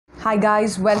Hi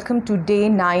guys, welcome to day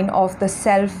 9 of the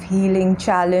self-healing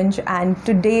challenge, and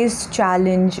today's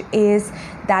challenge is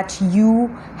that you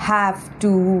have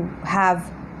to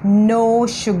have no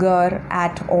sugar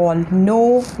at all,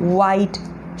 no white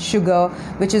sugar,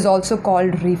 which is also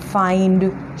called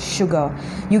refined sugar.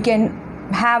 You can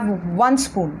have 1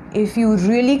 spoon. If you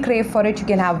really crave for it, you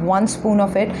can have 1 spoon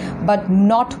of it, but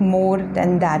not more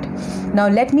than that. Now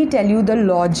let me tell you the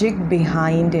logic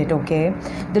behind it. Okay,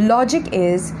 the logic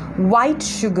is white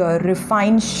sugar,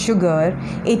 refined sugar,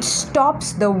 it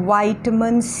stops the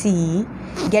vitamin C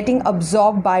getting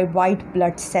absorbed by white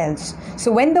blood cells.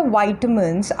 So when the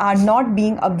vitamins are not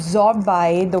being absorbed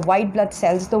by the white blood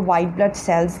cells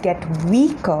get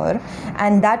weaker,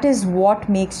 and that is what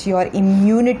makes your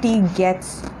immunity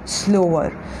gets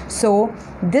slower. So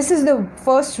this is the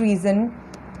first reason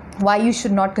why you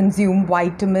should not consume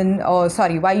white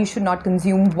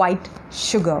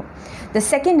sugar. The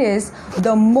second is,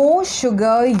 the more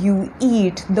sugar you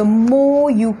eat, the more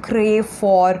you crave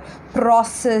for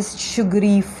processed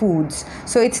sugary foods.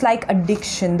 So it's like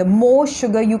addiction. The more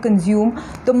sugar you consume,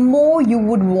 the more you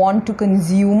would want to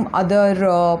consume other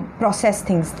processed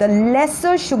things. The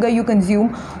lesser sugar you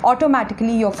consume,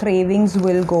 automatically your cravings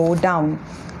will go down.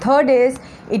 Third is,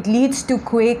 it leads to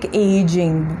quick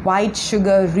aging. White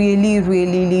sugar really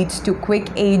leads to quick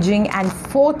aging. And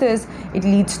fourth is, it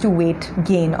leads to weight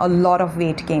gain, a lot of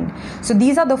weight gain. So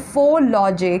these are the 4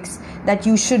 logics that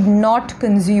you should not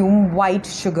consume white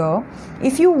sugar.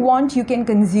 If you want, you can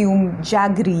consume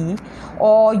jaggery,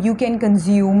 or you can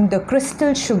consume the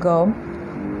crystal sugar,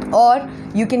 or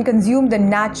you can consume the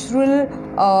natural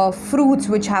fruits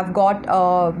which have got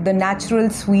the natural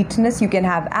sweetness. You can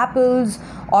have apples,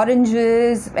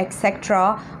 oranges,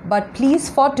 etc. But please,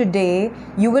 for today,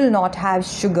 you will not have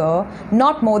sugar,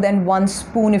 not more than 1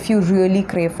 spoon if you really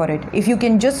crave for it. If you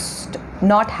can just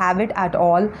not have it at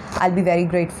all, I'll be very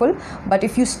grateful. But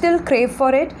if you still crave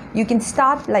for it, you can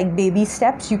start like baby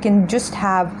steps. You can just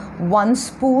have 1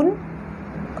 spoon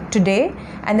today,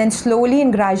 and then slowly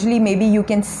and gradually maybe you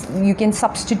can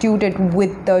substitute it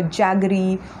with the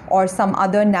jaggery or some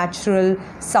other natural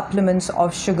supplements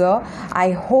of sugar.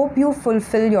 I hope you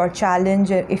fulfill your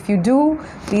challenge. If you do,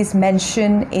 please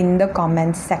mention in the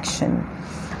comments section.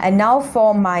 And now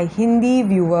for my Hindi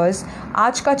viewers,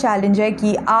 आज का challenge है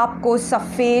कि आपको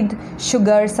सफ़ेद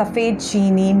sugar, सफ़ेद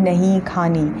चीनी नहीं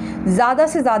खानी. ज़्यादा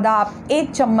से ज़्यादा आप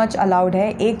 1 चम्मच अलाउड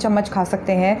है, 1 चम्मच खा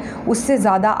सकते हैं, उससे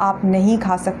ज़्यादा आप नहीं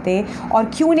खा सकते.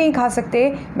 और क्यों नहीं खा सकते,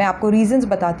 मैं आपको रीज़न्स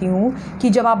बताती हूँ. कि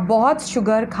जब आप बहुत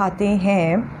शुगर खाते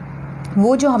हैं,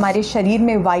 वो जो हमारे शरीर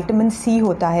में विटामिन सी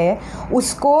होता है,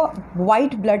 उसको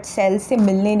वाइट ब्लड सेल्स से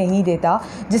मिलने नहीं देता,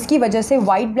 जिसकी वजह से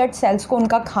वाइट ब्लड सेल्स को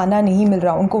उनका खाना नहीं मिल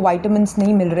रहा, उनको विटामिन्स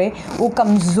नहीं मिल रहे, वो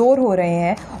कमज़ोर हो रहे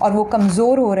हैं. और वो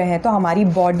कमज़ोर हो रहे हैं तो हमारी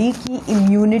बॉडी की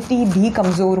इम्यूनिटी भी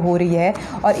कमज़ोर हो रही है.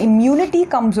 और इम्यूनिटी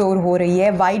कमज़ोर हो रही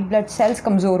है, वाइट ब्लड सेल्स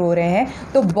कमज़ोर हो रहे हैं,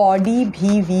 तो बॉडी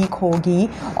भी वीक होगी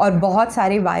और बहुत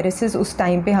सारे वायरसेस उस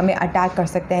टाइम पे हमें अटैक कर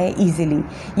सकते हैं ईज़िली.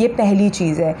 ये पहली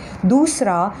चीज़ है.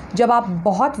 दूसरा, जब आप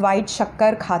बहुत वाइट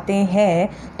शक्कर खाते हैं,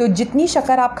 तो जितनी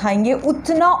शक्कर आप खाएंगे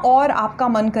उतना और आपका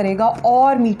मन करेगा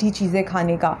और मीठी चीज़ें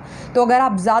खाने का. तो अगर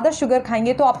आप ज़्यादा शुगर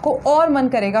खाएंगे तो आपको और मन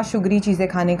करेगा शुगरी चीज़ें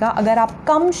खाने का. अगर आप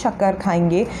कम शक्कर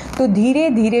खाएंगे तो धीरे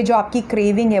धीरे जो आपकी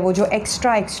क्रेविंग है, वो जो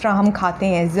एक्स्ट्रा हम खाते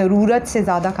हैं, ज़रूरत से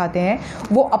ज़्यादा खाते हैं,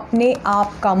 वो अपने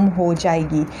आप कम हो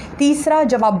जाएगी. तीसरा,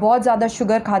 जब आप बहुत ज़्यादा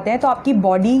शुगर खाते हैं तो आपकी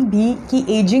बॉडी भी की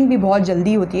एजिंग भी बहुत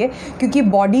जल्दी होती है, क्योंकि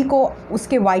बॉडी को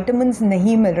उसके विटामिन्स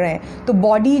नहीं मिल रहे हैं. तो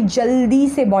बॉडी जल्दी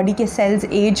से, बॉडी के सेल्स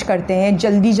एज करते हैं,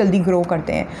 जल्दी ग्रो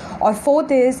करते हैं. और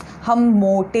फोर्थ इज़, हम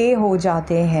मोटे हो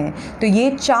जाते हैं. तो ये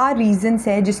 4 रीज़न्स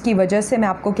हैं जिसकी वजह से मैं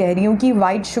आपको कह रही हूँ कि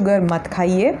वाइट शुगर मत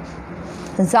खाइए.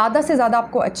 ज़्यादा से ज़्यादा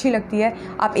आपको अच्छी लगती है,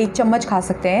 आप 1 चम्मच खा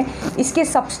सकते हैं. इसके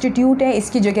सब्स्टिट्यूट है,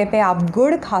 इसकी जगह पे आप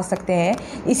गुड़ खा सकते हैं.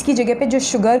 इसकी जगह पे जो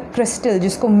शुगर क्रिस्टल,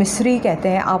 जिसको मिश्री कहते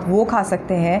हैं, आप वो खा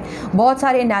सकते हैं. बहुत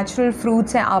सारे नेचुरल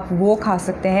फ्रूट्स हैं, आप वो खा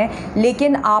सकते हैं.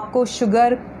 लेकिन आपको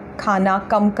शुगर खाना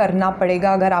कम करना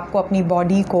पड़ेगा अगर आपको अपनी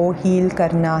बॉडी को हील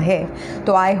करना है.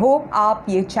 तो आई होप आप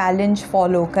ये चैलेंज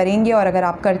फॉलो करेंगे, और अगर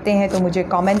आप करते हैं तो मुझे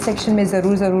कमेंट सेक्शन में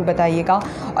ज़रूर बताइएगा.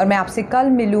 और मैं आपसे कल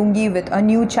मिलूँगी with a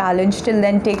new challenge. Till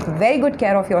then, take very good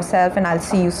care of your self, and I will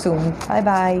see you soon. Bye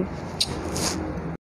bye.